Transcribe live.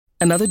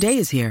Another day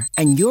is here,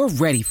 and you're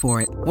ready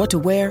for it. What to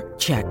wear?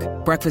 Check.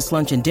 Breakfast,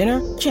 lunch, and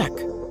dinner? Check.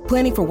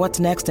 Planning for what's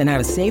next and how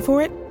to save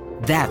for it?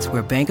 That's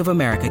where Bank of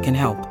America can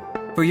help.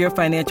 For your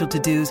financial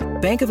to-dos,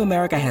 Bank of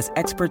America has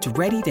experts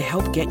ready to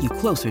help get you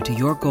closer to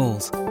your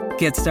goals.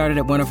 Get started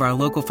at one of our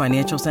local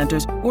financial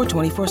centers or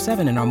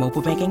 24/7 in our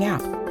mobile banking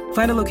app.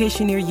 Find a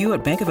location near you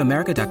at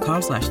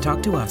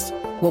bankofamerica.com/talktous.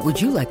 What would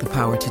you like the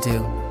power to do?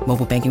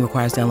 Mobile banking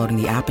requires downloading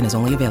the app and is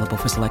only available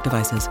for select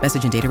devices.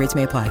 Message and data rates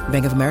may apply.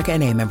 Bank of America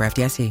N.A., member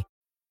FDIC.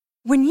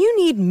 When you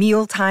need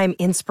mealtime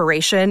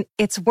inspiration,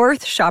 it's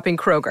worth shopping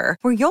Kroger,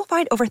 where you'll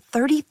find over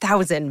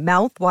 30,000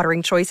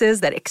 mouth-watering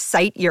choices that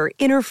excite your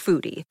inner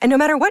foodie. And no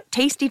matter what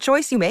tasty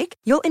choice you make,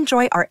 you'll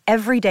enjoy our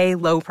everyday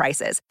low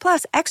prices,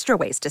 plus extra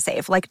ways to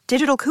save, like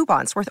digital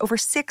coupons worth over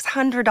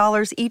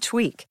 $600 each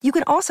week. You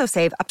can also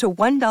save up to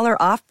 $1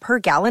 off per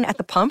gallon at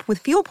the pump with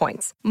fuel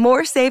points.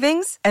 More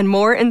savings and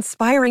more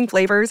inspiring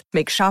flavors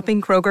make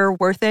shopping Kroger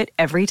worth it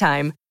every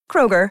time.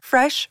 Kroger,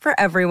 fresh for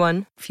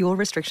everyone. Fuel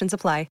restrictions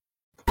apply.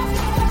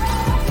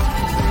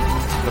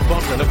 Le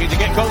Fondre looking to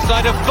get close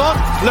side of Font.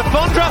 Le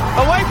Fondre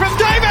away from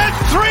David.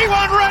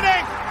 3-1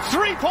 Reading.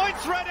 3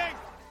 points Reading.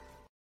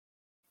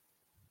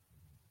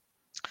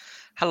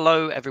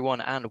 Hello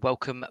everyone and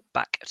welcome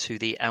back to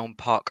the Elm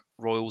Park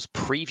Royals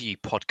preview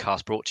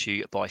podcast brought to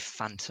you by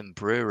Phantom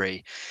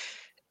Brewery.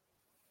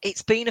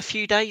 It's been a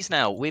few days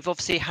now. We've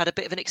obviously had a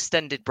bit of an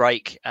extended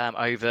break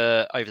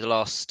over the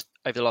last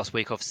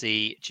week,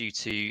 obviously due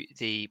to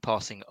the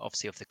passing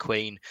obviously of the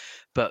Queen,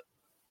 but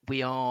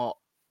we are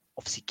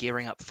obviously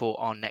gearing up for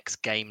our next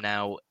game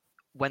now.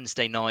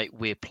 Wednesday night,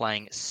 we're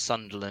playing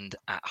Sunderland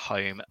at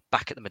home,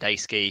 back at the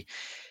Madejski.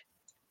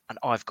 And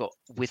I've got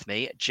with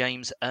me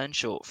James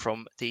Earnshaw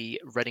from the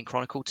Reading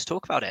Chronicle to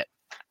talk about it.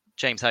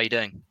 James, how are you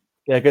doing?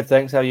 Yeah, good,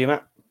 thanks. How are you,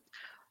 Matt?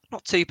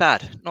 Not too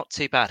bad.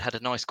 Had a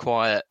nice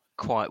quiet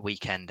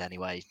weekend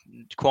anyway.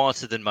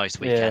 Quieter than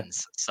most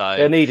weekends. Yeah. So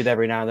they're needed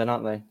every now and then,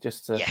 aren't they?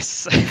 Just to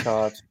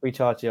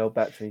recharge the old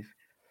batteries.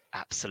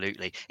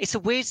 Absolutely. It's a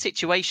weird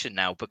situation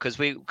now because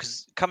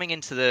coming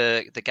into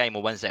the game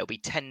on Wednesday, it'll be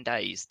 10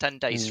 days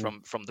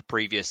from the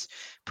previous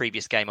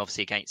game,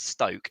 obviously against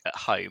Stoke at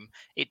home.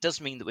 It does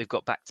mean that we've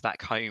got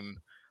back-to-back home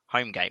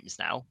games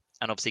now,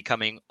 and obviously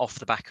coming off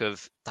the back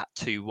of that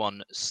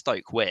 2-1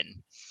 Stoke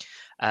win.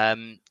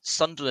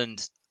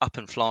 Sunderland up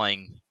and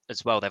flying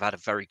as well. They've had a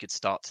very good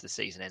start to the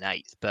season in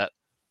 8th, but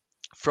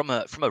from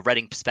a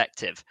Reading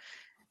perspective,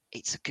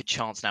 it's a good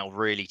chance now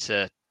really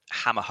to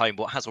hammer home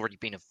what has already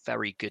been a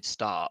very good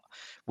start.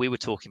 We were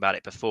talking about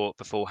it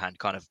beforehand,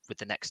 kind of with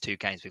the next 2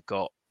 games we've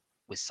got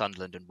with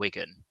Sunderland and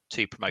Wigan,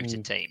 2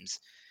 promoted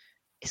teams.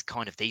 It's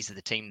kind of, these are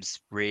the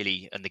teams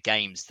really and the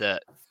games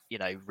that, you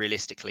know,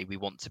 realistically we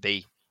want to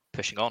be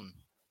pushing on.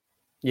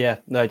 Yeah,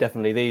 no,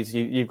 definitely. These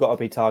you've got to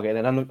be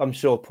targeting, and I'm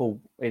sure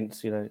Paul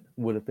Ince,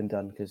 would have been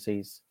done because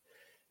he's,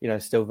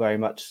 still very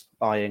much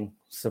eyeing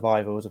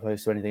survival as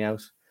opposed to anything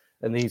else.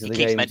 And these are the games.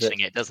 He keeps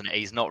mentioning it, doesn't he?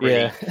 He's not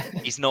really.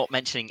 He's not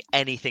mentioning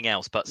anything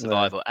else but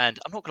survival. No. And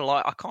I'm not going to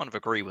lie, I kind of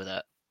agree with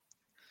it.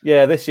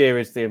 Yeah, this year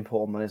is the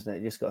important one, isn't it?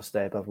 You just got to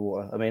stay above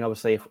water. I mean,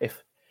 obviously,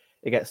 if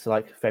it gets to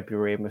like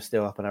February and we're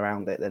still up and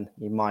around it, then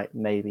you might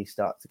maybe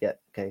start to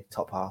get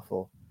top half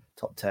or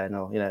top 10,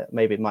 or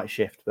maybe it might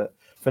shift. But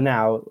for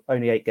now,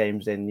 only 8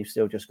 games in, you've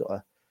still just got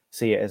to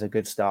see it as a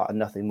good start and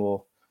nothing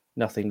more,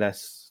 nothing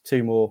less.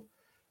 2 more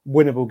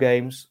winnable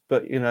games,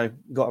 but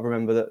got to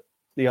remember that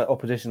the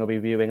opposition will be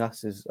viewing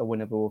us as a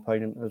winnable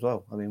opponent as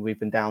well. I mean, we've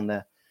been down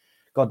there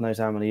God knows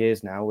how many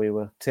years now. We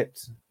were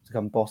tipped to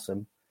come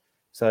bottom.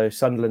 So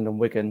Sunderland and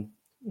Wigan,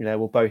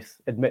 will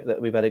both admit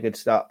that we've had a good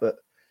start, but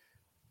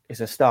it's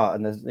a start,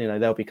 and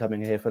they'll be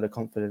coming here full of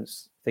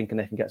confidence, thinking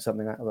they can get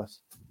something out of us.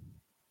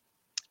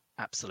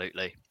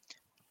 Absolutely.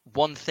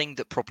 One thing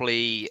that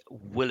probably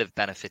will have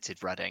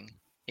benefited Reading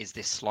is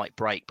this slight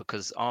break,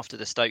 because after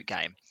the Stoke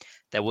game,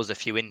 there was a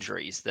few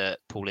injuries that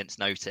Paul Ince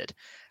noted,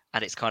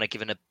 and it's kind of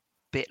given a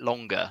bit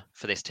longer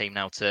for this team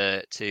now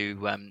to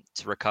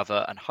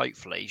recover, and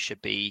hopefully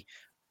should be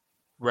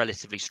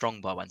relatively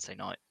strong by Wednesday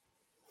night.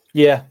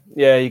 Yeah,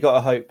 you got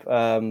to hope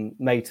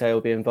Mayte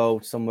will be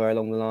involved somewhere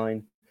along the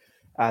line,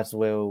 as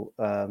will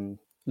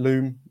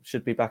Loom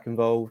should be back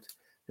involved.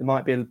 It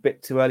might be a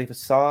bit too early for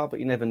Sarr,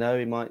 but you never know.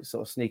 He might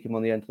sort of sneak him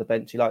on the end of the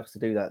bench. He likes to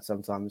do that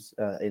sometimes,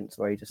 Ince,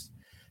 where he just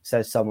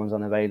says someone's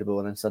unavailable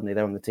and then suddenly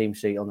they're on the team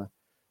sheet on a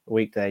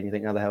weekday and you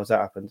think, how the hell's that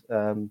happened?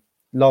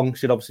 Long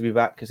should obviously be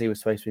back because he was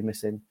supposed to be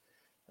missing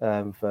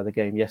for the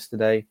game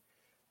yesterday.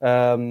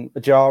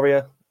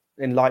 Ajaria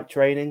in light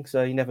training,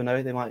 so you never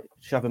know. They might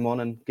shove him on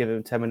and give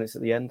him 10 minutes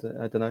at the end.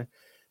 I don't know.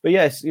 But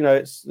yes,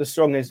 it's the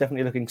Strong is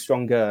definitely looking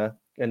stronger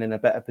and in a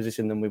better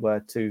position than we were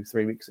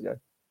 2-3 weeks ago.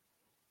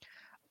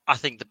 I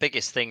think the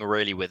biggest thing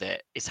really with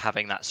it is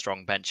having that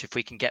strong bench. If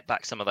we can get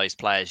back some of those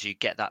players, you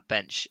get that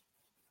bench,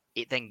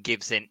 it then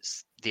gives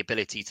Ince the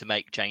ability to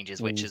make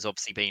changes, which has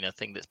obviously been a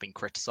thing that's been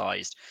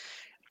criticised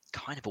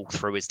kind of all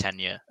through his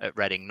tenure at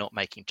Reading, not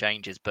making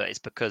changes, but it's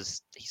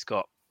because he's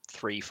got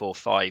 3, 4,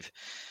 5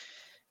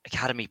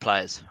 academy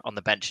players on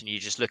the bench, and you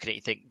just look at it and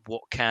you think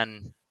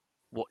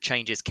what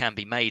changes can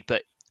be made.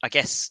 But I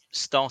guess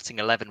starting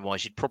 11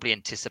 wise, you'd probably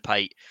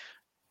anticipate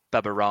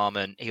Bubba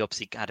Rahman. He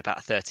obviously had about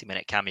a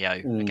 30-minute cameo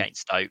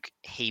against Stoke.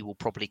 He will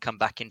probably come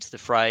back into the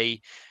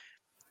fray.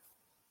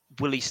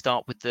 Will he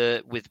start with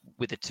the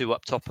two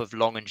up top of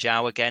Long and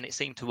Zhao again? It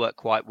seemed to work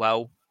quite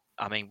well.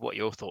 I mean, what are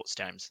your thoughts,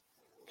 James?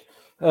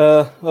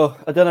 Well,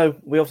 I don't know.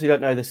 We obviously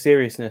don't know the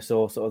seriousness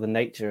or sort of the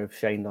nature of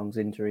Shane Long's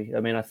injury. I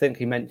mean, I think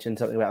he mentioned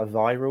something about a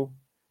viral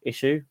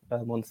issue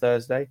on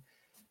Thursday.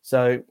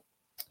 So,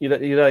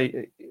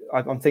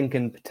 I'm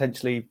thinking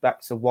potentially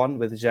back to one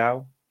with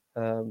Zhao.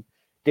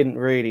 Didn't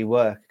really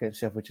work against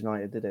Sheffield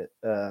United, did it?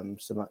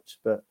 So much,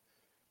 but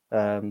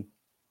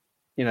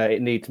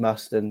it needs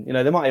must, and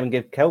they might even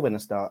give Kelvin a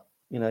start.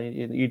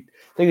 You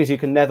thing is, you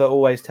can never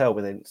always tell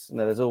with Ince.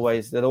 There'll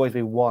always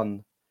be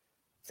one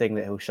thing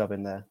that he'll shove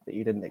in there that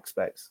you didn't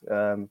expect.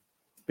 But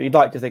you'd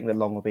like to think that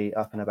Long will be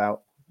up and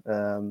about,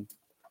 and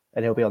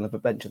he'll be on the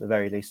bench at the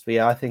very least. But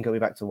yeah, I think he'll be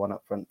back to one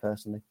up front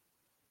personally.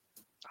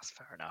 That's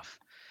fair enough.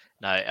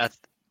 No,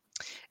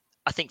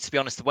 I think, to be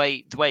honest, the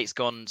way it's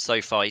gone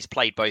so far, he's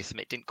played both of them.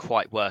 It didn't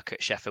quite work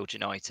at Sheffield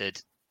United,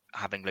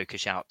 having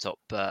Lucas out top.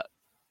 But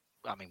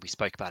I mean, we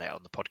spoke about it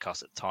on the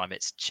podcast at the time.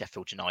 It's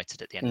Sheffield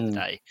United at the end of the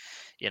day.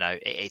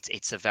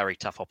 It's a very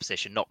tough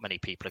opposition. Not many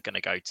people are going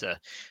to go to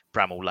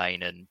Bramall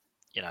Lane and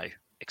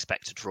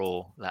expect a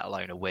draw, let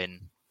alone a win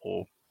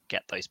or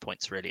get those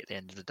points really at the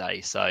end of the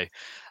day. So,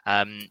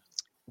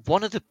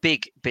 one of the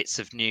big bits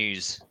of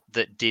news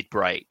that did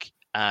break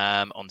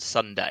on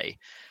Sunday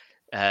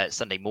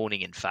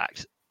morning, in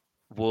fact,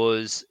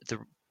 was the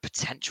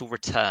potential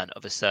return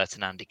of a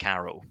certain Andy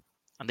Carroll.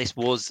 And this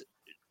was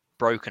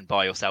broken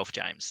by yourself,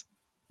 James.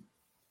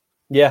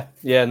 Yeah,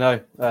 no,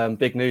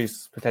 big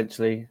news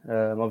potentially.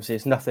 Obviously,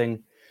 it's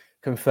nothing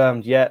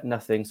confirmed yet,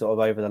 nothing sort of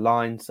over the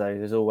line. So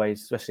there's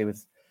always, especially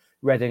with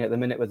Reading at the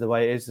minute with the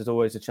way it is, there's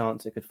always a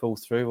chance it could fall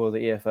through, or the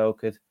EFL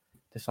could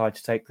decide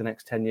to take the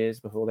next 10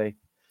 years before they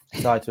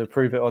decide to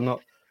approve it or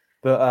not.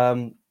 But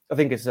I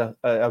think it's a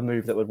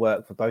move that would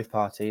work for both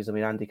parties. I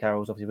mean, Andy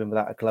Carroll's obviously been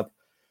without a club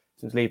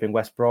since leaving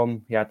West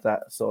Brom. He had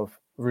that sort of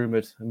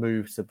rumoured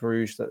move to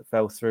Bruges that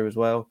fell through as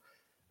well.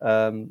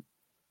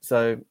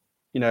 So,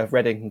 if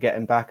Reading can get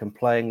him back and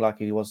playing like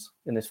he was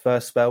in his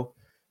first spell,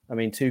 I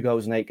mean, 2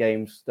 goals in 8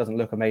 games doesn't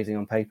look amazing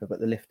on paper, but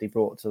the lift he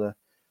brought to the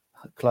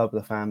club,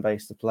 the fan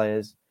base, the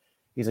players,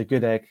 he's a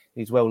good egg.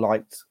 He's well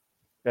liked,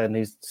 and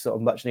he's sort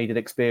of much needed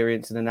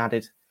experience and an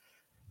added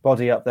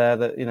body up there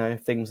that,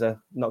 if things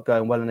are not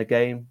going well in a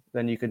game,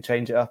 then you can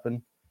change it up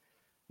and,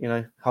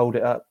 hold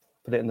it up,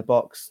 put it in the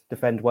box,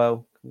 defend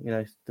well,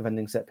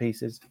 defending set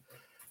pieces.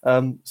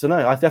 So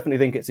no, I definitely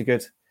think it's a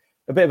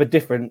bit of a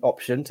different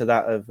option to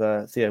that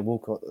of Theo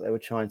Walcott that they were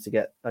trying to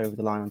get over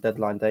the line on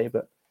deadline day,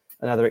 but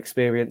another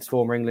experienced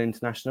former England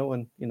international,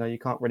 and you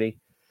can't really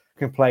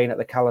complain at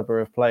the caliber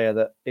of player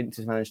that Ince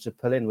has managed to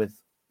pull in with,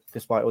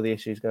 despite all the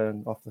issues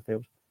going off the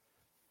field.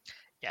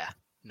 Yeah,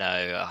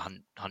 no,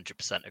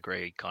 100%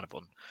 agree kind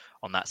of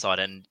on that side.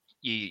 And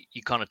you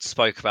kind of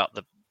spoke about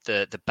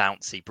the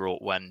bounce he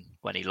brought when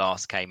he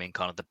last came in,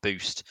 kind of the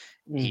boost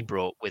he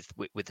brought with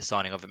the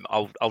signing of him.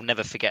 I'll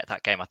never forget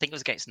that game. I think it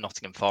was against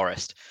Nottingham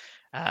Forest,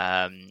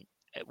 when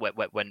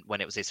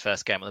it was his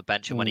first game on the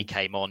bench, and when he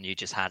came on, you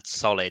just had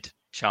solid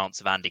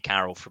chance of Andy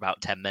Carroll for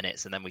about 10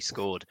 minutes, and then we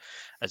scored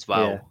as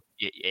well.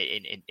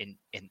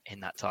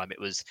 In that time. It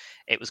was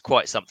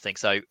quite something.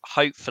 So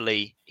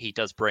hopefully he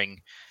does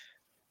bring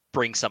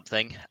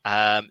something.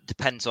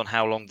 Depends on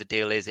how long the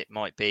deal is. It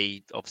might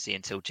be obviously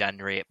until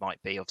January. It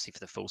might be obviously for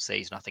the full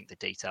season. I think the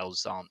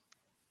details aren't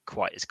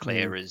quite as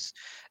clear as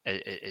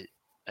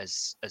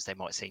they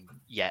might seem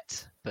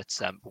yet, but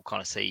we'll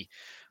kind of see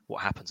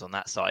what happens on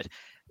that side.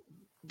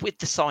 With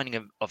the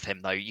signing of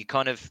him, though, you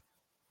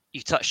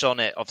touched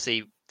on it.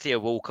 Obviously, Theo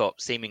Walcott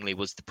seemingly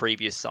was the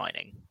previous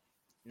signing.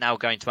 Now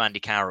going to Andy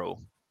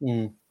Carroll,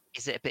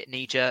 is it a bit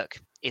knee-jerk?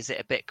 Is it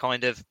a bit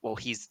kind of, well,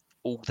 he's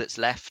all that's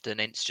left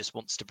and Ince just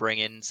wants to bring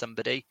in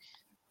somebody?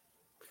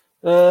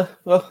 Well,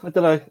 I don't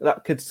know.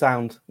 That could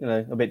sound,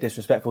 a bit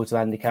disrespectful to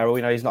Andy Carroll.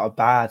 He's not a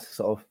bad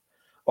sort of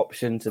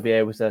option to be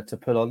able to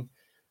pull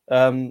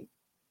on.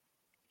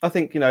 I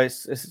think,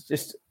 it's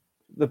just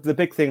the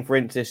big thing for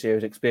Ince this year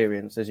is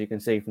experience, as you can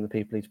see from the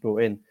people he's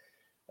brought in.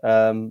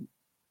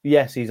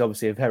 Yes, he's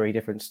obviously a very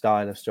different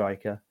style of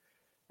striker.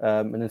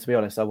 And then, to be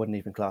honest, I wouldn't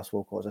even class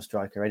Walcott as a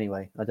striker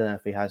anyway. I don't know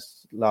if he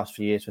has last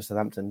few years for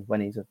Southampton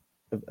when he's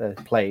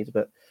played,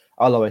 but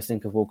I'll always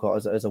think of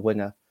Walcott as a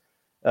winger.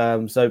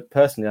 So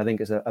personally, I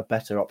think it's a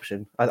better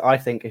option. I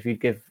think if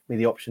you'd give me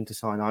the option to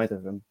sign either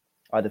of them,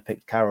 I'd have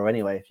picked Carroll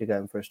anyway if you're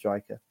going for a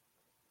striker.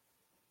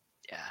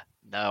 Yeah,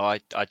 no, I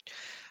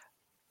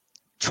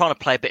trying to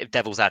play a bit of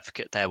devil's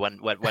advocate there when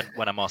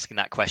I'm asking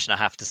that question, I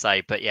have to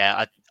say. But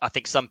yeah, I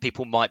think some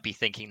people might be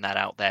thinking that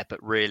out there,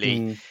 but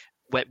really,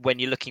 when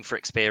you're looking for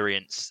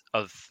experience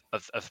of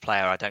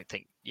player, I don't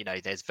think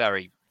there's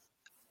very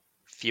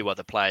few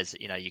other players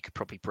that you could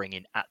probably bring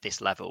in at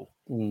this level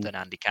than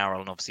Andy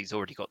Carroll, and obviously he's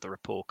already got the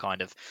rapport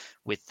kind of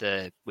with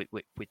the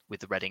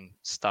Reading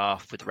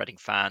staff, with the Reading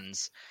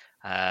fans.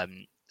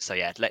 So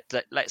yeah,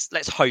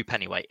 let's hope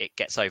anyway it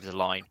gets over the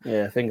line.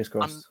 Yeah, fingers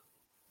crossed.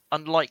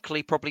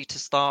 Unlikely probably to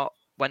start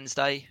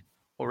Wednesday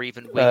or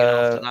even Wigan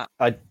after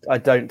that. I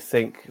don't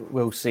think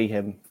we'll see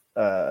him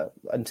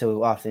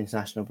until after the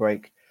international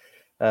break.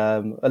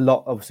 A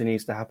lot obviously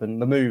needs to happen.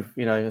 The move,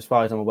 as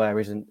far as I'm aware,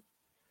 isn't,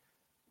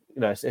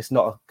 it's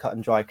not a cut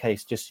and dry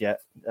case just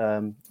yet.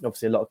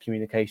 Obviously, a lot of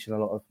communication, a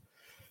lot of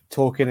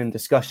talking and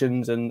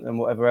discussions and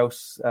whatever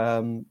else.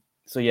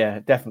 So yeah,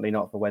 definitely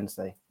not for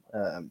Wednesday.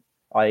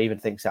 I even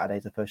think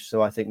Saturday's a push.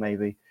 So I think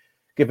maybe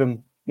give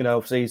him,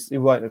 obviously he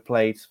won't have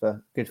played for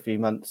a good few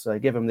months. So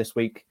give him this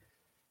week,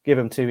 give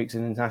him 2 weeks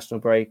in international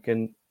break,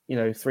 and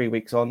 3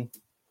 weeks on,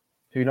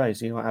 who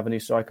knows? You might have a new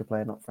striker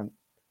playing up front.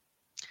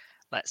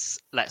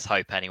 Let's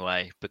hope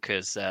anyway,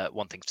 because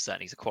one thing for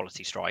certain, he's a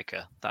quality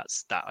striker. That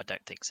I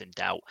don't think is in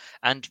doubt.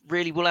 And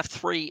really, we'll have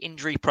 3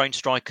 injury-prone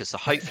strikers, so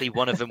hopefully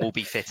one of them will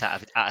be fit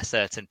at a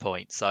certain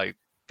point. So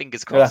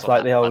fingers crossed. Well, that's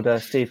like the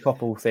old Steve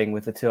Coppell thing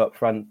with the 2 up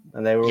front,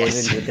 and they were always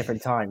injured at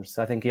different times.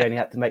 So I think he only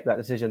had to make that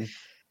decision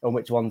on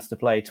which ones to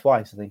play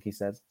twice. I think he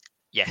said.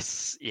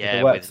 Yes, yeah.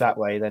 If it works that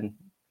way, then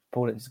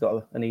Paulin's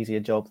got an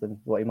easier job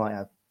than what he might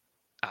have.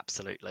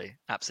 Absolutely.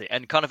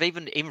 And kind of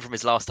even from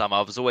his last time,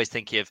 I was always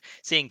thinking of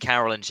seeing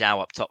Carroll and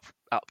Zhao up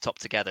top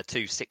together,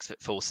 2 6'4",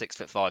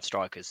 6'5"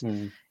 strikers.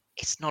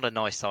 It's not a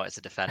nice sight as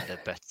a defender,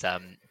 but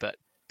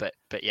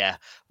yeah,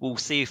 we'll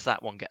see if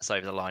that one gets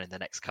over the line in the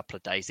next couple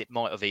of days. It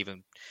might have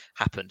even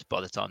happened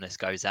by the time this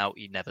goes out.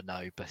 You never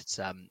know, but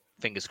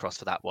fingers crossed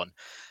for that one.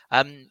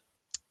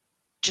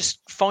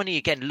 Just finally,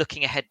 again,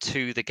 looking ahead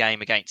to the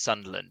game against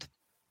Sunderland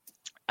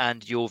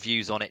and your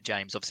views on it,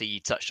 James. Obviously, you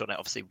touched on it,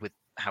 obviously, with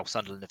how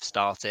Sunderland have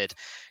started.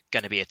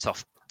 Going to be a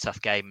tough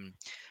game.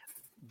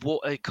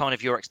 What are kind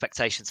of your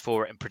expectations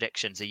for it and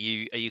predictions? Are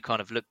you kind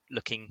of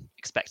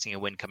expecting a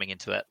win coming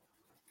into it?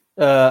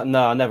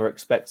 No, I never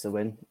expect to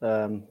win.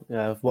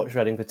 I've watched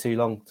Reading for too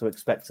long to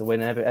expect to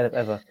win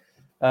ever.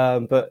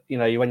 But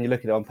when you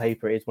look at it on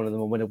paper, it is one of the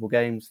more winnable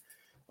games.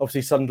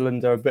 Obviously,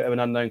 Sunderland are a bit of an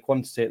unknown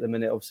quantity at the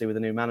minute. Obviously, with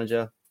a new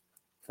manager,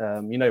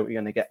 you know what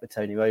you're going to get with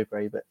Tony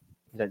Mowbray, but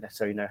you don't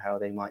necessarily know how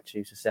they might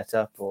choose to set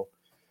up. Or,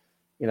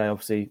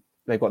 obviously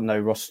they've got no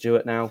Ross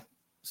Stewart now,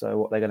 so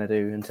what they're going to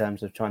do in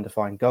terms of trying to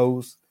find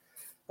goals.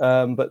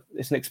 But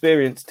it's an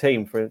experienced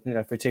team for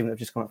a team that have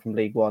just come up from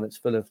League One. It's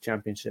full of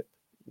Championship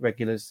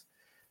regulars.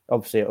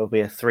 Obviously, it will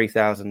be a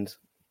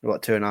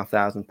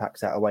 2,500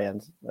 packs out away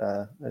end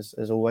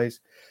as always.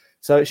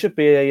 So it should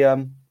be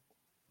an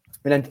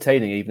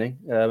entertaining evening.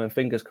 And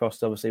fingers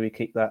crossed, obviously, we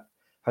keep that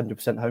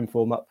 100% home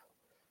form up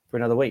for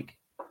another week.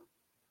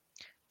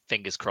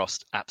 Fingers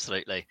crossed,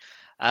 absolutely.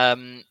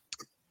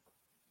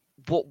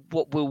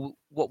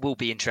 What will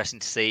be interesting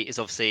to see is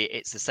obviously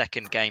it's the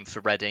second game for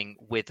Reading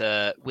with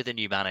a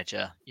new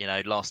manager.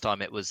 Last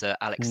time it was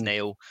Alex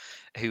Neil,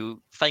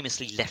 who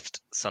famously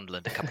left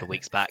Sunderland a couple of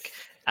weeks back,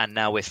 and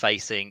now we're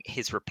facing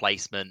his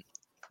replacement.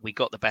 We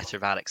got the better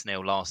of Alex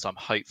Neil last time.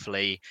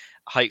 Hopefully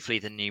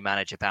the new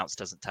manager bounce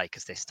doesn't take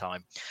us this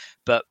time.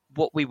 But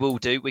what we will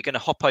do, we're going to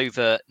hop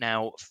over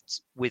now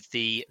with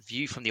the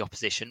view from the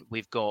opposition.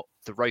 We've got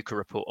the Roker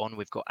Report on.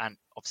 We've got Ant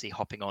obviously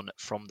hopping on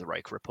from the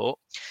Roker Report.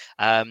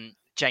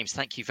 James,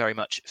 thank you very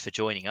much for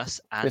joining us.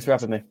 Thanks for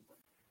having me.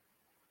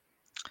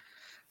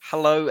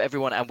 Hello,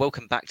 everyone, and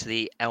welcome back to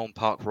the Elm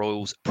Park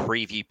Royals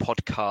preview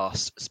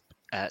podcast.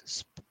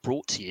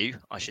 Brought to you,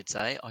 I should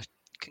say. I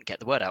couldn't get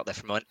the word out there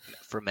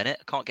for a minute.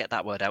 I can't get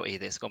that word out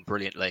either. It's gone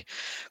brilliantly.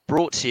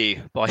 Brought to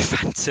you by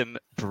Phantom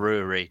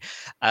Brewery.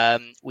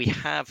 We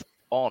have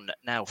on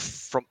now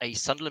from a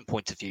Sunderland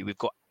point of view, we've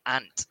got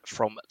Ant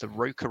from the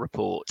Roker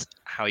Report.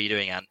 How are you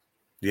doing, Ant?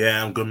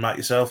 Yeah, I'm good, Matt.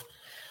 Yourself?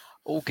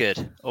 All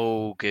good.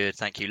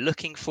 Thank you.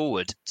 Looking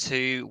forward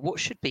to what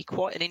should be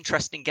quite an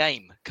interesting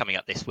game coming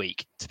up this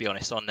week, to be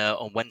honest, on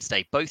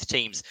Wednesday. Both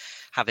teams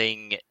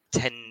having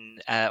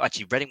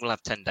Reading will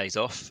have 10 days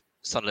off.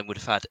 Sunderland would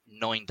have had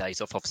 9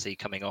 days off, obviously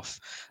coming off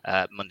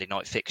Monday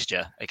night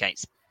fixture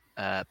against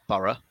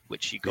Borough,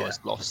 which you guys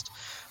lost.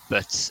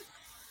 But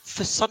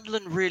for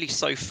Sunderland, really,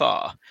 so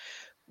far,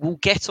 we'll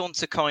get on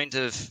to kind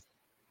of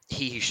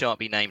he who shan't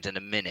be named in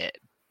a minute,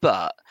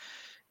 but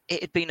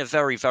it had been a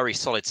very, very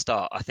solid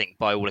start, I think,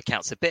 by all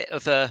accounts. A bit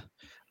of a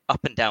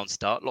up and down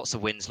start, lots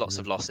of wins, lots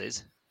of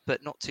losses,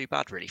 but not too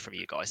bad, really, from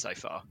you guys so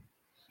far.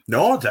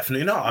 No,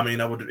 definitely not. I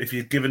mean, I would, if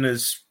you'd given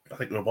us, I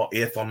think we're about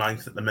 8th or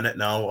 9th at the minute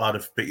now, I'd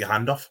have bit your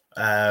hand off.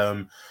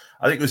 I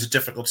think it was a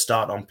difficult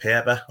start on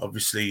paper.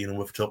 Obviously,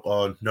 we've took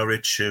on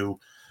Norwich, who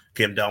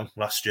came down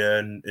last year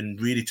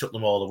and really took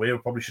them all the way. We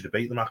probably should have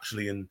beat them,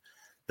 actually. And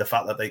the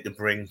fact that they can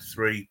bring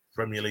 3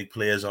 Premier League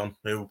players on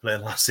who were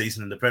playing last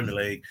season in the Premier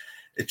League,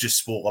 it just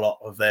spoke a lot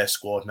of their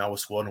squad and our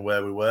squad and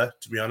where we were,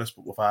 to be honest.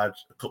 But we've had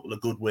a couple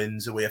of good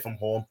wins away from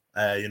home.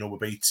 We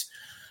beat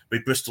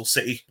Bristol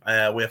City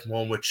away from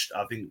home, which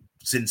I think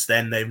since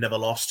then they've never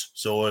lost.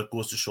 So it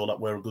goes to show that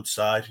we're a good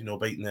side,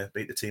 beating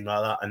the team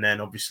like that. And then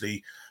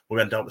obviously we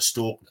went down to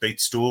Stoke,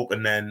 beat Stoke,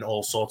 and then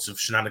all sorts of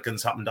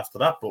shenanigans happened after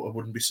that, but it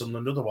wouldn't be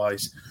Sunderland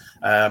otherwise.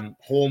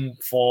 Home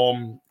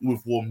form,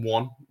 we've won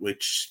one,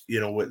 which,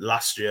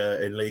 last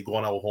year in League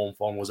One, our home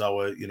form was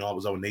our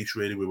niche,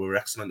 really. We were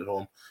excellent at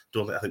home.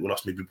 I think we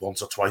lost maybe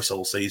once or twice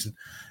all season.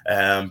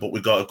 But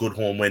we got a good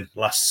home win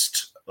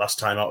last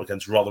time out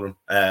against Rotherham.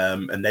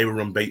 And they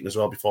were unbeaten as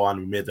well beforehand.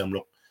 We made them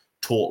look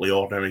totally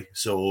ordinary.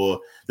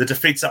 So the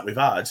defeats that we've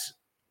had,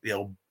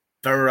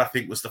 Borough, I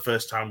think, was the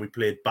first time we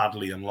played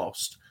badly and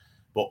lost.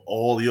 But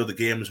all the other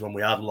games when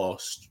we had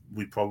lost,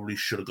 we probably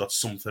should have got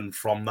something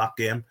from that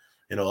game.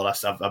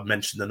 I've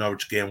mentioned the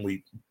Norwich game,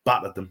 we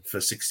battered them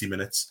for 60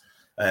 minutes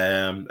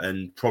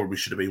and probably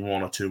should have been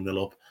 1 or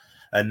 2-0 up.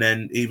 And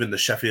then even the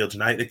Sheffield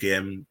United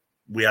game,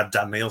 we had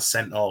Dan Neil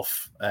sent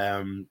off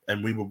and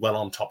we were well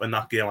on top in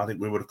that game. I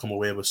think we would have come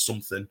away with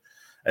something.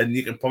 And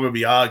you can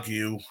probably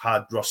argue,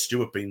 had Ross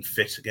Stewart been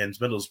fit against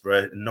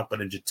Middlesbrough and not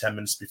been injured 10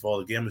 minutes before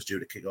the game was due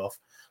to kick off,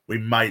 we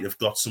might have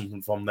got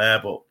something from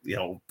there. But,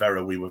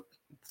 Borough,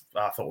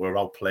 I thought we were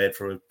outplayed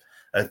for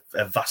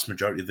a vast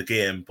majority of the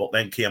game, but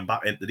then came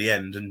back into the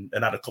end and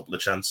had a couple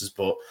of chances.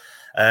 But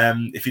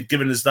if you'd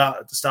given us that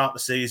at the start of the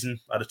season,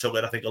 I'd have took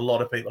it. I think a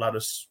lot of people had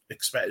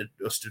expected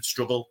us to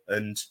struggle,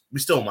 and we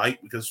still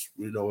might, because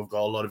we've got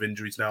a lot of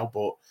injuries now.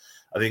 But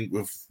I think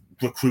we've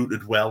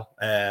recruited well.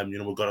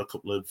 We've got a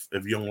couple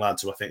of young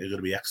lads who I think are going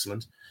to be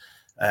excellent.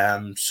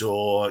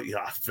 For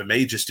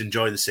me, just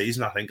enjoy the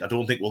season. I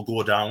don't think we'll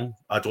go down.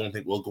 I don't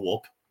think we'll go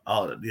up.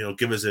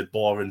 Give us a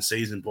boring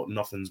season, but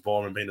nothing's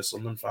boring being a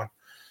Sunderland fan.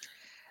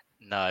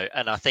 No,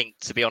 and I think,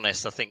 to be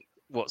honest,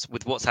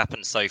 what's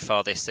happened so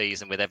far this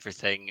season with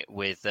everything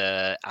with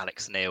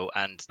Alex Neil,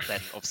 and then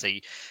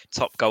obviously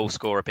top goal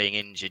scorer being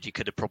injured, you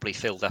could have probably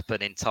filled up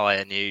an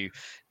entire new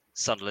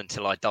Sunderland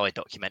Till I Die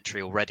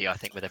documentary already, I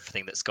think, with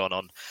everything that's gone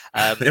on.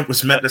 It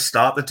was meant to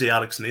start the day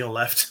Alex Neil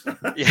left.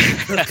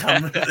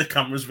 The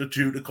cameras were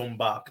due to come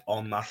back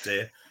on that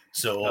day.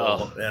 So, I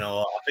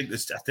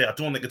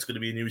don't think it's going to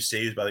be a new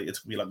series, but I think it's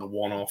going to be like a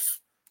one-off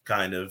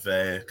kind of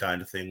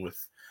thing with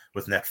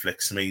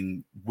Netflix. I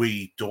mean,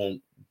 we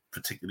don't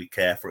particularly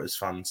care for it as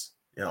fans.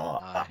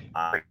 I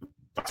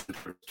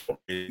don't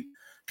really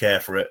care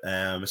for it,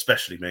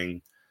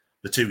 especially,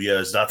 the 2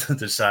 years that they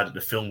decided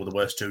to film were the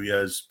worst 2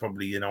 years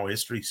probably in our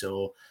history.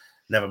 So,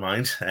 never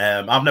mind.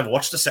 I've never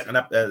watched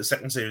the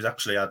second series.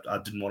 Actually, I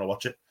didn't want to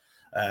watch it,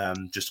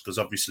 just because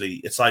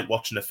obviously it's like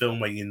watching a film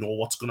where you know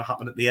what's going to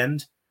happen at the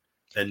end.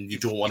 And you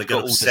don't want to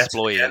get upset.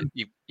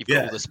 You've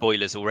got all the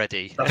spoilers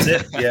already. That's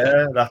it.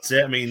 Yeah, that's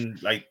it. I mean,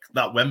 like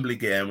that Wembley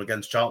game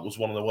against Charlton was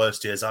one of the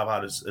worst years I've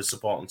had as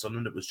supporting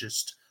Sunderland. It was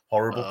just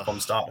horrible from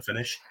start to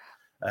finish.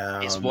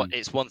 It's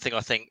one thing I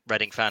think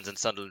Reading fans and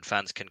Sunderland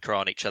fans can cry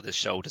on each other's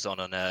shoulders on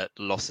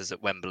losses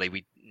at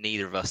Wembley.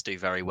 Neither of us do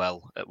very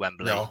well at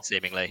Wembley,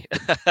 seemingly.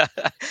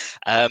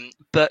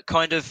 But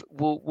kind of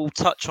we'll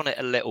touch on it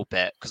a little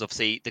bit, because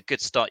obviously the good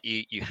start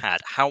you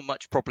had. How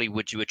much probably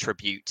would you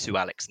attribute to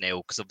Alex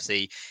Neil? Because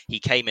obviously he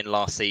came in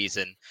last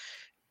season,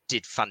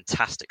 did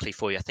fantastically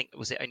for you. I think,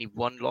 was it only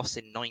one loss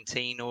in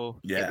 19, or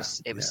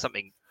it was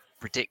something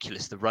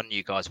ridiculous. The run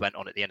you guys went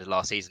on at the end of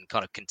last season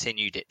kind of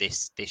continued it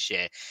this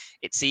year.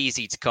 It's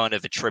easy to kind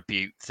of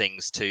attribute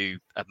things to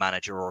a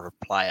manager or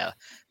a player,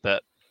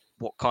 but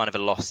what kind of a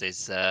loss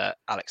is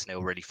Alex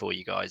Neil really for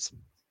you guys?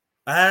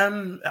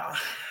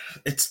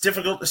 It's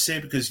difficult to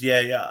say, because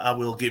I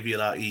will give you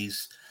that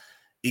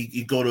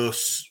he got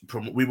us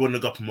we wouldn't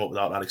have got promoted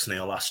without Alex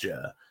Neil last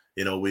year.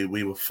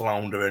 We were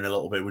floundering a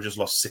little bit. We just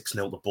lost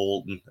 6-0 to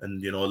Bolton,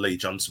 and Lee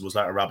Johnson was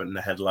like a rabbit in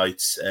the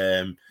headlights.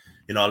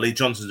 Lee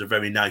Johnson's a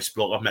very nice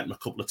bloke. I've met him a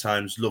couple of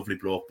times, lovely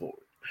bloke, but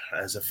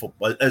as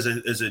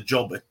a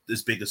job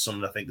as big as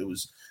Sunderland, I think it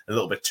was a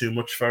little bit too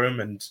much for him.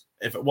 And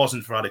if it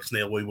wasn't for Alex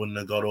Neil, we wouldn't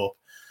have got up.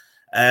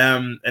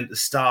 And at the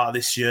start of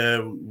this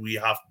year, we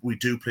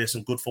do play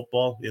some good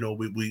football.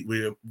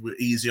 We're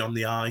easy on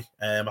the eye.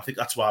 I think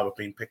that's why we've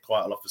been picked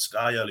quite a lot for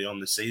Sky early on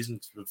this season.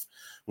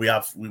 We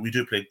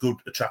do play good,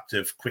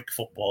 attractive, quick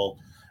football.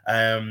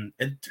 And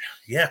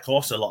of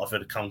course, a lot of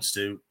it accounts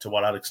to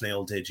what Alex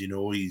Neil did.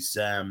 He's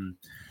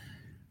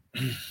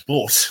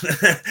but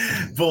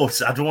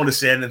I don't want to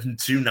say anything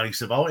too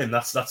nice about him.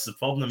 That's the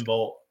problem.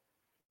 But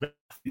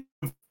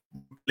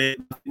we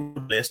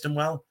placed him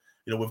well.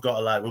 We've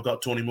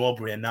got Tony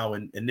Mowbray in now,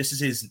 and this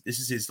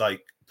is his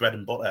like bread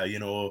and butter.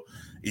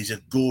 He's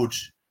a good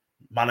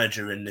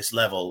manager in this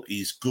level.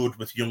 He's good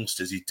with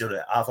youngsters.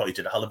 I thought he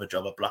did a hell of a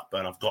job at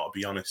Blackburn, I've got to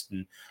be honest.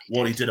 And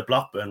what he did at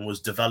Blackburn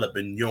was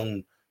developing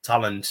young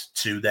talent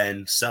to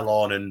then sell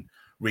on and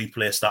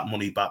replace that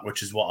money back,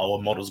 which is what our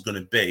model's going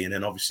to be. And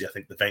then obviously I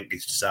think the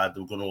Venkies decided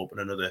they were going to open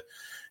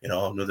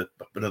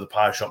another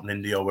pie shop in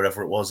India or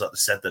wherever it was, that they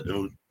said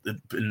that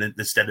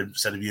instead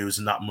of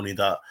using that money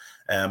that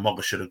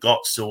Mogga should have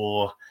got.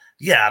 So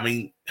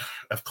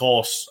of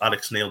course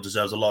Alex Neil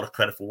deserves a lot of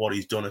credit for what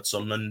he's done at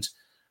Sunderland.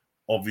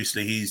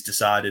 Obviously he's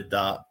decided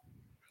that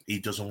he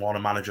doesn't want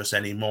to manage us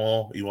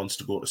anymore. He wants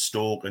to go to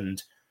Stoke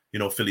and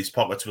fill his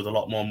pockets with a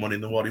lot more money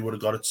than what he would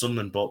have got at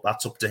Sunderland, but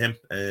that's up to him.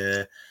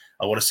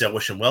 I want to say I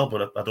wish him well,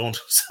 but I don't.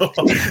 So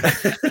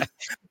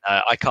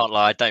I can't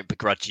lie. I don't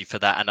begrudge you for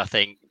that. And I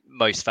think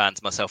most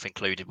fans, myself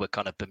included, were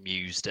kind of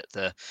bemused at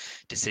the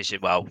decision.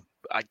 Well,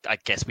 I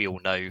guess we all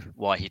know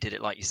why he did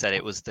it. Like you said,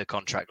 it was the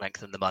contract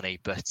length and the money.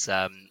 But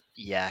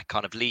yeah,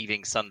 kind of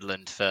leaving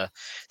Sunderland for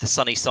the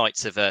sunny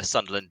sights of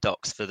Sunderland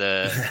Docks for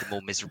the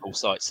more miserable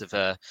sights of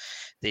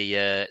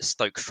the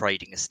Stoke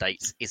trading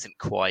estates isn't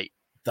quite.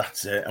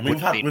 That's it. And we've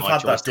had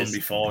that done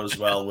before as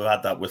well. We've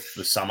had that with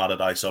Sam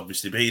Allardyce,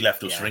 obviously, but he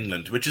left us for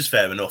England, which is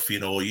fair enough. You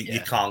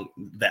can't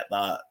let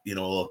that,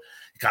 you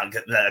can't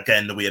get that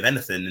again in the way of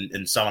anything.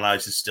 And Sam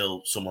Allardyce is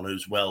still someone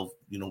who's well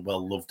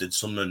loved in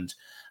Sunderland.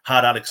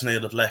 Had Alex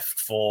Neil had left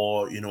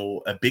for,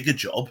 a bigger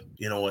job,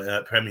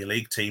 a Premier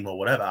League team or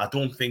whatever, I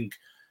don't think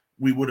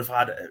we would have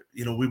had,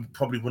 we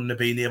probably wouldn't have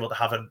been able to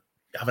have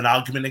an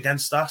argument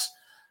against that.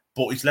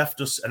 But he's left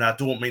us, and I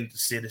don't mean to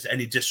say this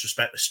any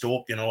disrespect to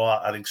Stoke.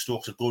 I think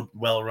Stoke's a good,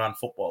 well-run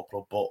football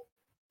club, but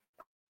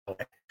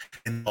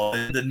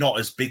they're not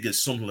as big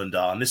as Sunderland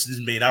are. And this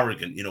isn't being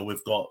arrogant.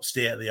 We've got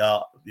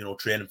state-of-the-art,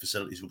 training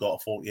facilities. We've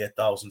got a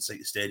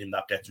 48,000-seat stadium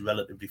that gets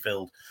relatively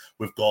filled.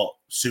 We've got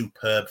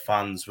superb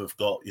fans. We've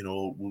got,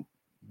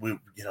 we've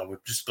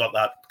just got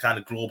that kind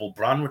of global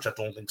brand, which I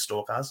don't think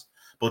Stoke has.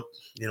 But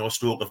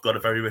Stoke have got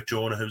a very rich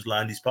owner who's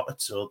lined his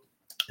pockets, so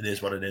it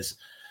is what it is.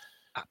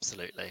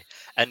 Absolutely.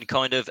 And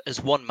kind of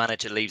as one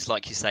manager leaves,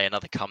 like you say,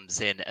 another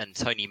comes in, and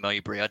Tony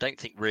Mowbray, I don't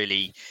think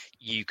really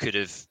you could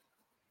have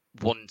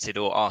wanted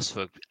or asked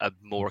for a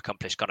more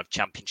accomplished kind of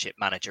championship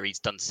manager. He's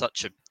done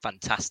such a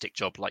fantastic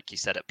job, like you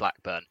said, at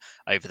Blackburn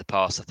over the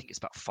past, I think it's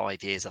about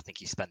 5 years, I think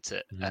he spent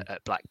it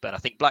at Blackburn. I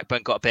think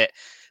Blackburn got a bit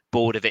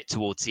bored of it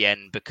towards the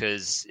end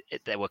because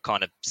they were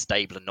kind of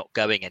stable and not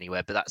going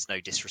anywhere, but that's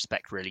no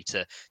disrespect really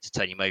to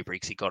Tony Mowbray,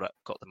 because he got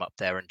them up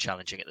there and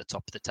challenging at the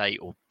top of the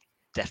table,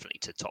 definitely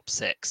to top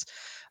six.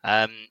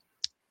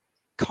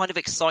 Kind of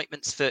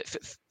excitements for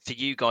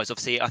you guys.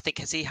 Obviously, I think,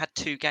 has he had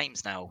 2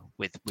 games now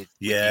with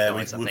you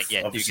guys,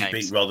 we've obviously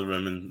beat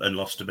Rotherham and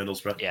lost to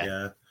Middlesbrough.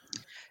 Yeah.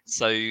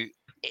 So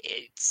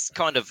it's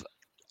kind of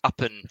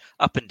up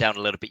and down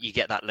a little bit. You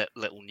get that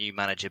little new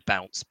manager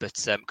bounce,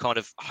 but kind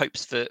of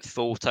hopes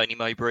for Tony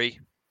Mowbray.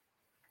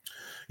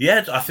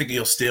 Yeah, I think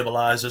he'll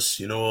stabilise us.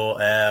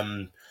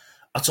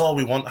 That's all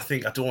we want.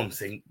 I don't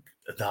think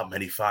that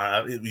many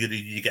fans.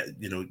 You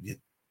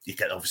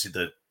get obviously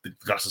the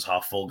glass is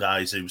half full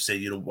guys who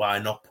say, why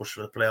not push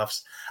for the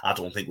playoffs? I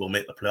don't think we'll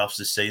make the playoffs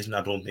this season.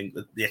 I don't think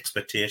that the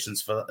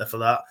expectations for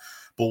that.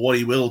 But what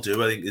he will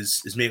do, I think,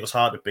 is make us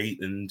hard to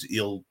beat, and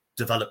he'll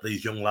develop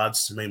these young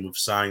lads. I mean, we've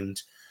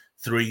signed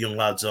 3 young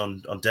lads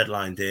on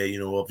deadline day.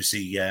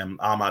 Obviously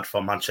Ahmad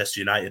from Manchester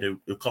United,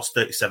 who cost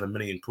 37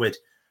 million quid.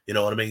 You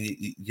know what I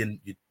mean?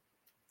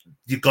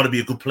 You've got to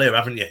be a good player,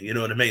 haven't you? You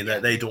know what I mean?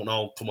 They don't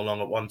all come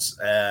along at once.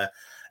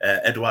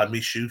 Edouard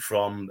Michou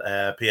from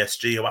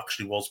PSG, who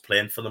actually was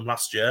playing for them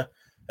last year.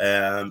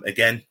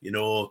 Again,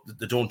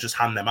 they don't just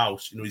hand them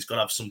out. He's got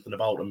to have something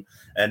about him.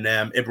 And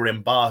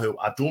Ibrahim Ba, who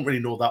I don't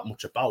really know that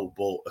much about,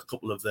 but a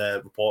couple of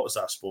the reporters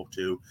that I spoke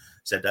to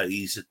said that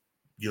he's,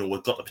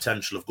 we've got the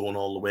potential of going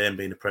all the way and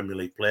being a Premier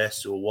League player.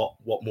 So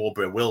what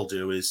Mowbray will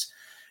do is,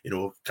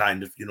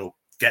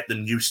 get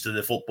them used to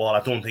the football. I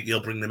don't think he'll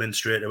bring them in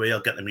straight away.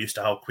 He'll get them used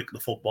to how quick the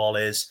football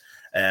is.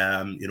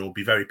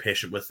 Be very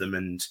patient with them,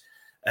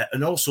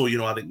 and also,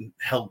 I think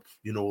help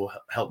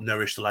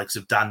nourish the likes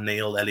of Dan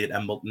Neil, Elliot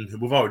Embleton, who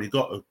we've already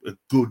got a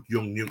good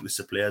young nucleus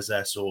of players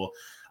there. So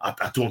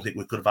I don't think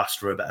we could have asked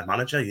for a better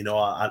manager.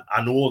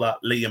 I know that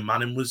Liam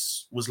Manning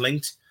was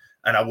linked,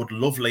 and I would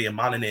love Liam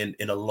Manning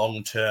in a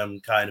long-term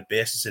kind of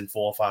basis in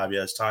 4 or 5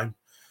 years' time.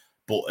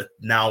 But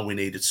now we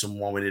needed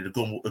someone. We needed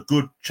a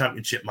good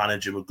championship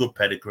manager with good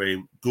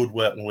pedigree, good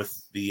working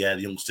with the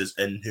youngsters,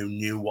 and who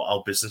knew what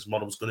our business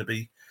model was going to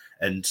be.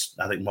 And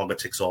I think Mogga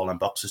ticks all them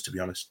boxes, to be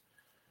honest.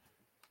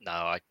 No,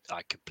 I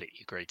completely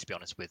agree, to be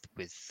honest,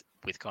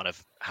 with kind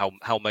of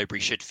how Mowbray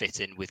should fit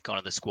in with kind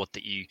of the squad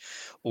that you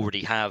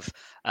already have.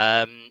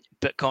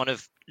 But kind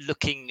of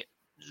looking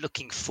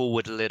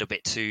forward a little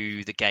bit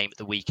to the game at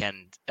the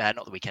weekend,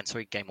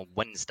 game on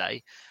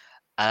Wednesday.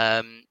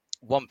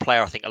 One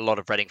player I think a lot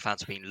of Reading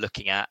fans have been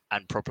looking at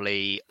and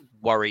probably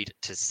worried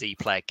to see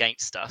play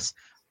against us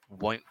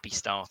won't be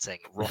starting.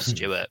 Ross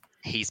Stewart.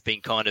 He's been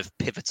kind of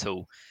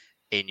pivotal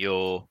in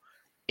your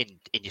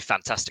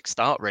fantastic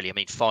start, really. I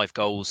mean, 5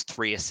 goals,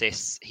 3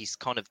 assists. He's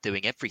kind of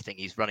doing everything.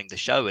 He's running the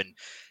show and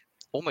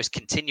almost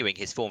continuing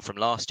his form from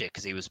last year,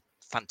 because he was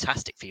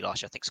fantastic for you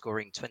last year. I think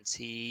scoring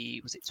 22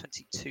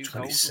 26,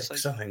 goals or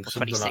so? I think.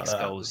 26 like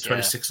goals.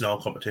 26 in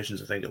all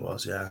competitions, I think it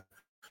was, yeah.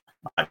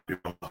 Might be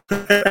wrong.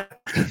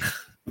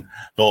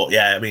 But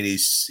yeah, I mean,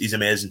 he's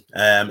amazing.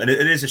 And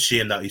it is a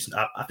shame that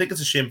I think it's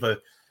a shame for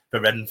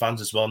Reading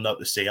fans as well not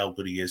to see how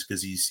good he is,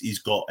 because he's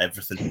got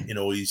everything.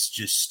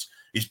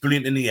 He's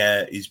brilliant in the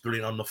air. He's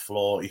brilliant on the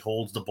floor. He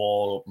holds the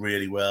ball up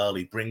really well.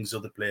 He brings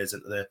other players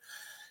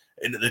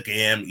into the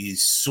game.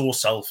 He's so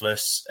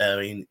selfless. I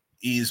mean,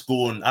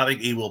 I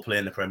think he will play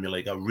in the Premier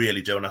League. I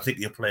really do. And I think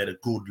he'll play at a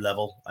good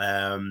level.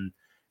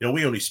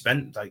 we only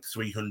spent like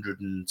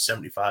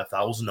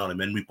 375,000 on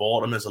him, and we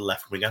bought him as a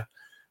left winger,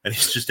 and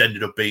he's just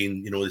ended up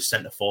being, the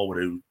centre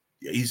forward who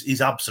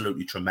he's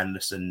absolutely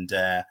tremendous, and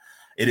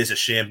it is a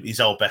shame. He's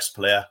our best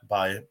player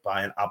by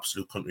an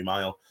absolute country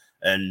mile,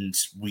 and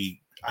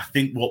I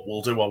think what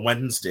we'll do on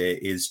Wednesday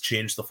is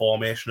change the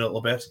formation a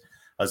little bit.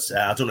 As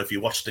I don't know if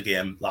you watched the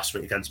game last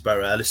week against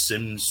Borough. Ellis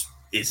Sims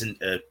isn't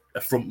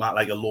a front mat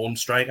like a lone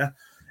striker.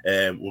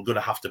 We're going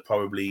to have to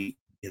probably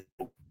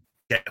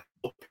get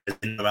up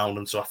in around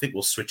him. So I think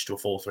we'll switch to a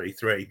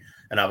 4-3-3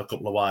 and have a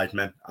couple of wide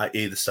men at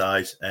either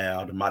side.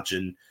 I'd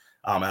imagine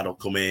Ahmed will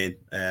come in,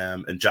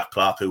 and Jack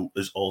Clark, who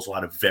has also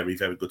had a very,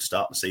 very good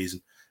start to the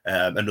season.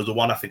 Another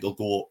one I think will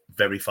go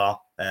very far.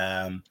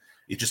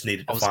 He just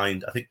needed to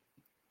find, I think.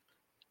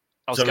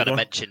 I was going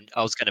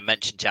to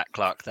mention Jack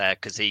Clark there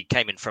because he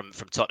came in from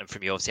Tottenham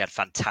from you. Obviously had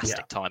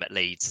fantastic time at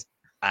Leeds,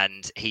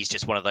 and he's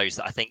just one of those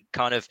that I think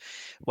kind of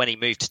when he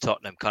moved to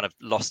Tottenham kind of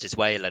lost his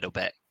way a little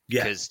bit,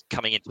 because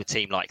coming into a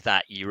team like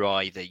that, you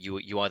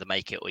either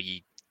make it or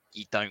you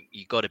don't.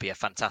 You got to be a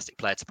fantastic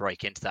player to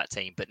break into that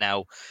team. But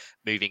now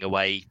moving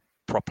away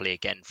properly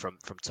again from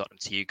Tottenham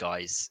to you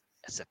guys,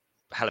 it's a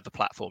hell of a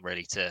platform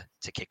really to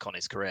kick on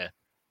his career.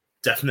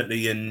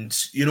 Definitely, and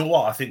you know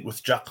what? I think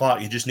with Jack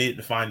Clark, you just needed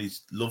to find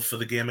his love for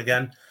the game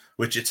again,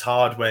 which it's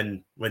hard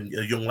when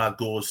a young lad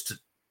goes to,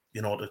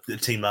 a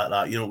team like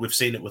that. We've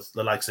seen it with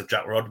the likes of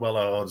Jack Rodwell,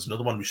 or there's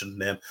another one we shouldn't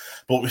name,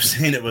 but we've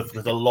seen it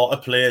with a lot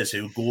of players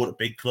who go to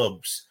big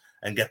clubs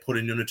and get put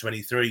in under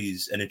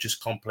 23s, and it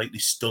just completely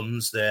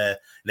stuns their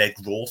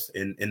growth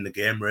in the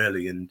game,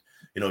 really. And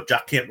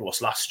Jack came to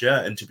us last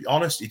year, and to be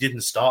honest, he didn't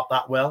start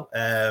that well.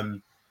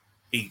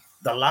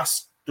 The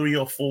last 3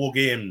 or 4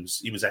 games,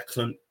 he was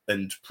excellent,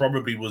 and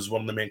probably was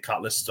one of the main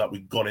catalysts that we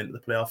got into the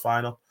playoff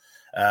final.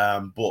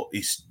 But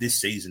this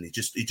season,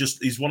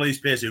 he's one of these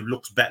players who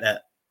looks better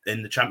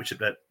in the Championship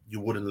that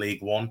you would in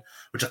League One,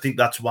 which I think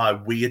that's why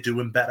we are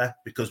doing better,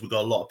 because we've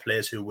got a lot of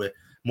players who were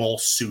more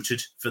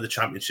suited for the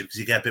Championship, because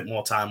you get a bit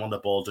more time on the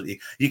ball.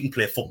 You can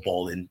play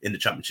football in the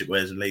Championship,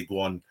 whereas in League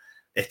One,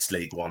 it's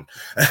League One.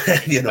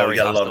 You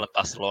get a lot of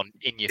bustle on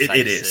in your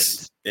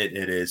face.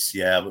 It is,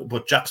 yeah.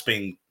 But Jack's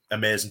been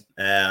amazing,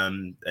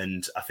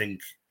 and I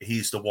think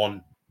he's the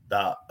one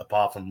that,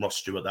 apart from Ross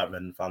Stewart, that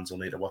Reading fans will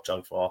need to watch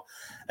out for.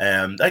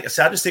 Like I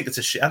said, I just think it's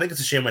a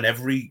shame when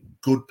every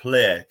good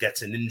player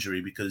gets an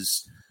injury,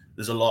 because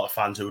there's a lot of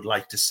fans who would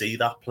like to see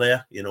that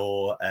player.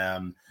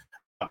 When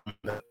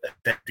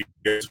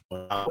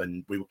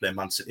we were playing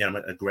Man City,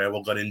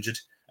 Aguero got injured,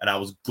 and I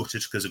was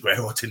gutted because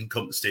Aguero didn't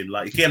come to Steam.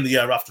 Like, he came the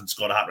year after and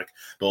scored a hat-trick,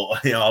 but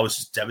I was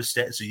just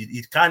devastated. So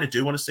you kind of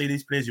do want to see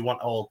these players. I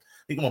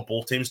think you want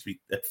both teams to be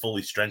at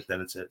fully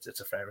strengthened.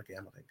 It's a fairer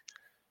game, I think.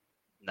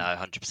 No,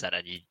 100%.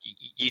 And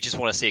you just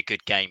want to see a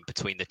good game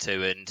between the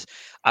two. And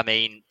I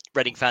mean,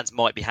 Reading fans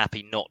might be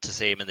happy not to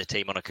see him in the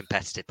team on a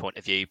competitive point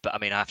of view. But I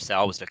mean, I have to say,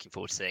 I was looking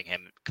forward to seeing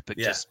him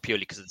just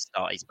purely because of the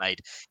start he's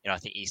made. I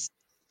think he's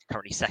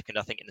currently second,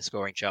 I think, in the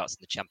scoring charts in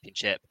the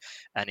Championship.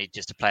 And he's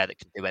just a player that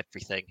can do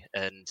everything.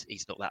 And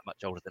he's not that much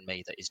older than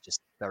me. That is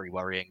just very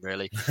worrying,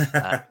 really.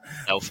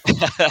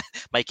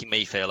 Making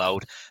me feel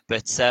old.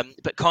 But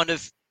kind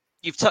of,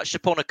 you've touched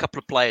upon a couple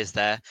of players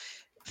there.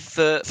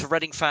 For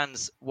Reading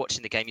fans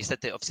watching the game, you said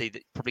that obviously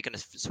they're probably going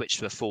to switch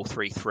to a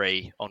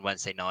 4-3-3 on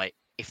Wednesday night.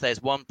 If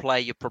there's one player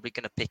you're probably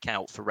going to pick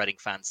out for Reading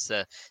fans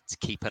to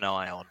keep an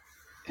eye on,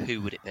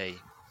 who would it be?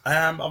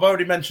 I've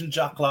already mentioned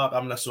Jack Clark,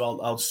 so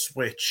I'll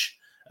switch.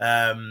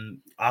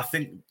 I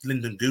think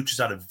Lyndon Gooch has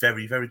had a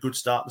very, very good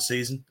start to the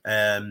season.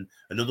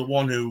 Another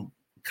one who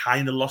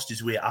kind of lost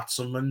his way at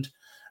Sunderland.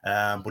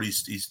 But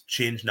he's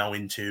changed now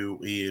into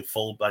a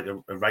fullback,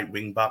 a right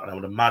wing back, and I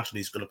would imagine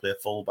he's going to play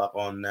fullback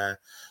on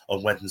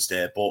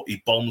Wednesday. But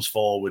he bombs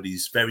forward.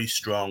 He's very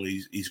strong.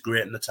 He's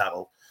great in the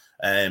tackle.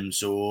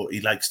 So he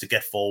likes to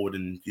get forward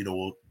and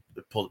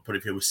put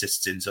a few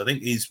assists in. So I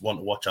think he's one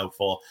to watch out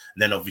for.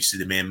 And then obviously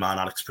the main man,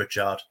 Alex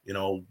Pritchard.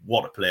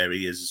 What a player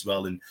he is as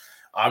well. And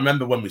I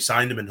remember when we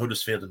signed him in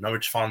Huddersfield, and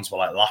Norwich fans were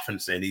like laughing,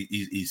 saying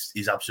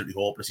he's absolutely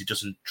hopeless. He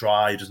doesn't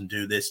try, doesn't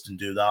do this, doesn't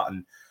do that,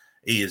 and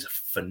he is a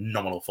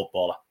phenomenal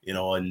footballer,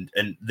 and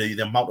the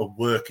amount of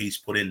work he's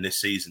put in this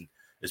season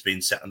has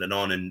been second to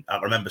none. And I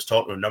remember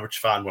talking to a Norwich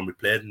fan when we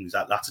played, and he's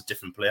like, that's a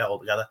different player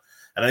altogether.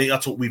 And I think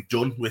that's what we've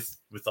done with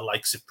the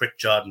likes of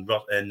Pritchard and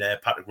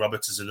Patrick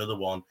Roberts is another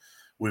one.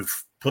 We've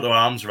put our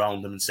arms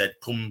around them and said,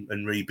 come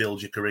and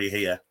rebuild your career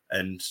here,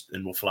 and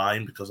we're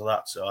flying because of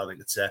that. So I think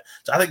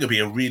I think it'll be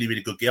a really,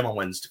 really good game on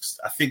Wednesday.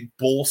 I think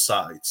both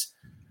sides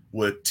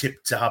were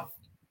tipped to have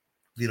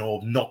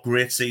not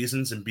great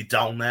seasons and be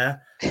down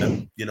there.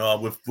 And,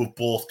 we've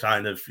both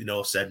kind of,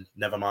 said,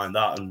 never mind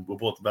that. And we're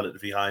both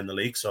relatively high in the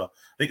league. So I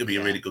think it'll be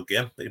a really good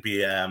game. It'll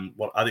be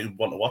what I think we'd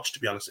want to watch, to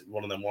be honest.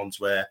 One of them ones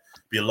where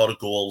be a lot of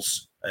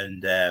goals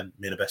and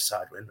may the best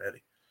side win,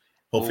 really.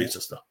 Hopefully it's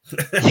just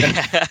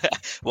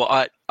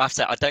Well, I've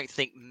said I don't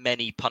think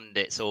many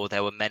pundits, or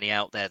there were many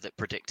out there, that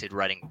predicted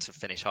Reading to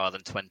finish higher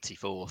than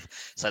 24th.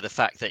 So the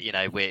fact that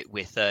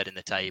we're third in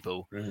the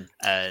table,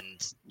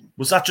 and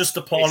was that just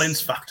the Paul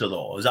Ince factor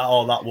though? Is that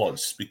all that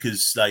was?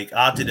 Because like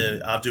I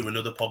do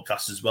another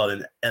podcast as well,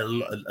 and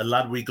a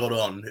lad we got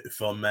on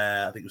from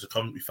I think it was a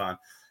Coventry fan.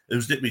 It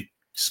was literally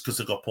just because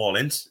they got Paul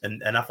Ince,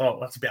 and I thought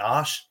that's a bit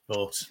harsh,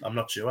 but I'm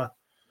not sure.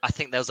 I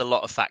think there was a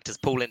lot of factors.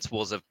 Paul Ince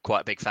was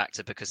quite a big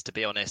factor because, to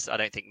be honest, I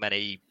don't think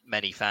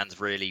many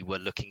fans really were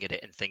looking at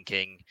it and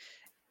thinking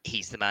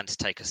he's the man to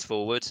take us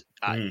forward.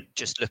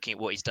 Just looking at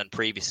what he's done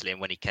previously,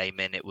 and when he came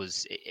in, it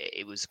was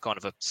kind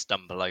of a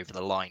stumble over the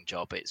line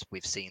job.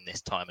 We've seen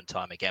this time and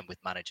time again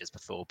with managers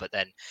before. But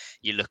then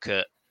you look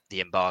at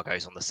the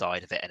embargoes on the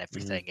side of it and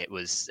everything. It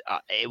was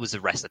a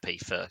recipe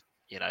for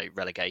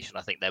relegation.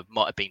 I think there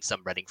might have been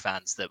some Reading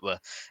fans that were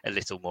a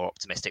little more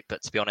optimistic,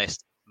 but to be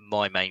honest,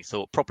 my main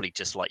thought, probably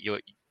just like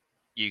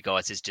you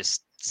guys, is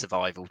just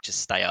survival.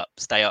 Just stay up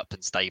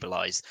and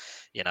stabilize.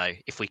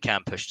 If we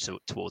can push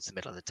towards the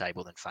middle of the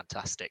table, then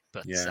fantastic.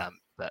 But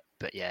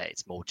yeah,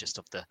 it's more just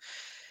of the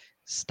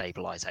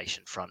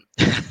stabilization front.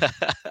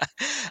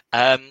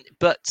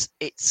 But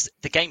it's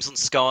the game's on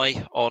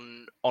Sky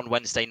on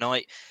Wednesday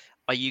night.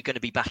 Are you going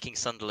to be backing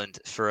Sunderland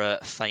for a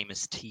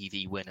famous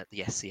TV win at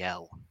the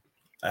SCL?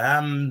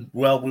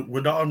 Well,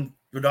 we're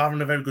not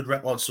having a very good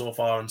record so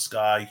far on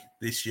Sky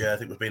this year. I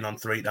think we've been on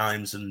 3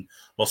 times and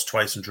lost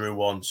twice and drew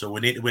 1. So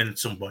we need to win at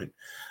some point.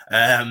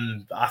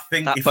 I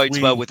think that bodes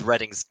well with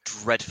Reading's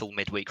dreadful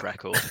midweek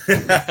record.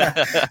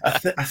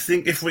 I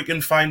think if we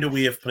can find a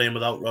way of playing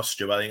without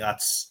Rostro, I think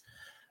that's.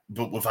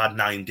 But we've had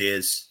 9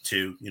 days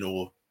to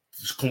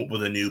just come up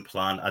with a new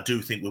plan. I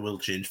do think we will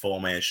change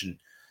formation.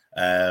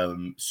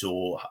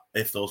 So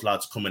if those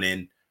lads coming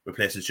in,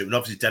 replacing Stuart, and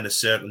obviously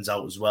Dennis Serkin's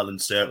out as well, and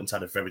Serkin's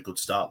had a very good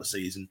start of the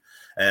season.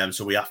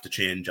 So we have to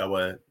change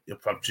our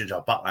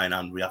back line,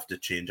 and we have to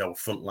change our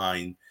front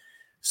line.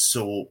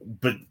 So,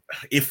 but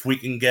if we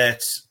can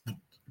get,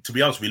 to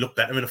be honest, we looked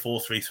better in a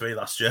 4-3-3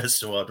 last year.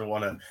 So I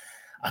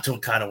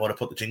don't kind of want to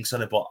put the jinx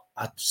on it, but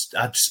I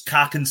just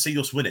can see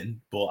us winning.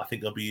 But I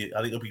think there'll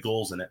be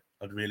goals in it.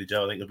 I really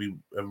do. I think it'll be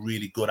a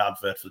really good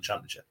advert for the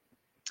Championship.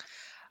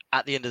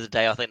 At the end of the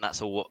day, I think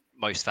that's all what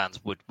most fans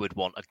would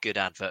want, a good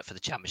advert for the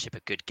Championship, a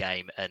good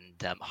game. And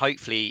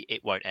hopefully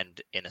it won't end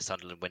in a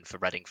Sunderland win for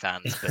Reading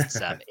fans.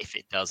 But if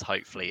it does,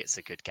 hopefully it's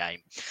a good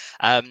game.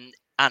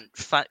 And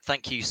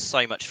thank you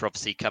so much for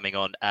obviously coming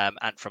on.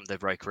 And from the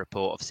Roker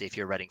Report, obviously, if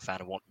you're a Reading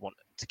fan and want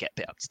to get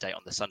a bit up to date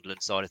on the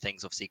Sunderland side of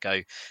things, obviously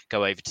go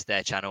over to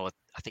their channel.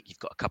 I think you've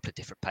got a couple of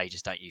different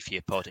pages, don't you, for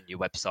your pod and your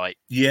website?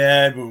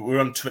 Yeah, we're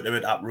on Twitter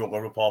at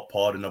Roker Report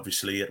Pod, and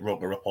obviously at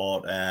Roker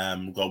Report.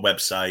 We've got a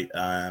website.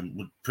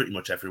 We're pretty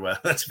much everywhere,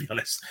 to be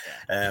honest.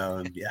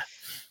 Yeah.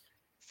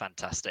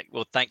 Fantastic.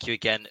 Well, thank you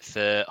again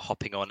for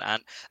hopping on,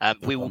 Ant.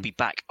 We will be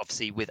back,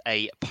 obviously, with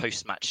a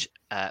post-match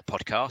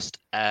podcast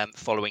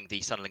following the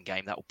Sunderland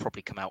game. That will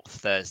probably come out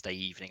Thursday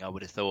evening, I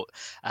would have thought.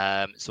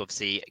 So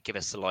obviously, give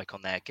us a like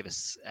on there. Give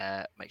us,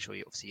 make sure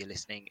you're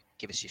listening.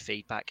 Give us your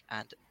feedback,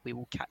 and we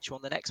will catch you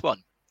on the next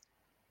one.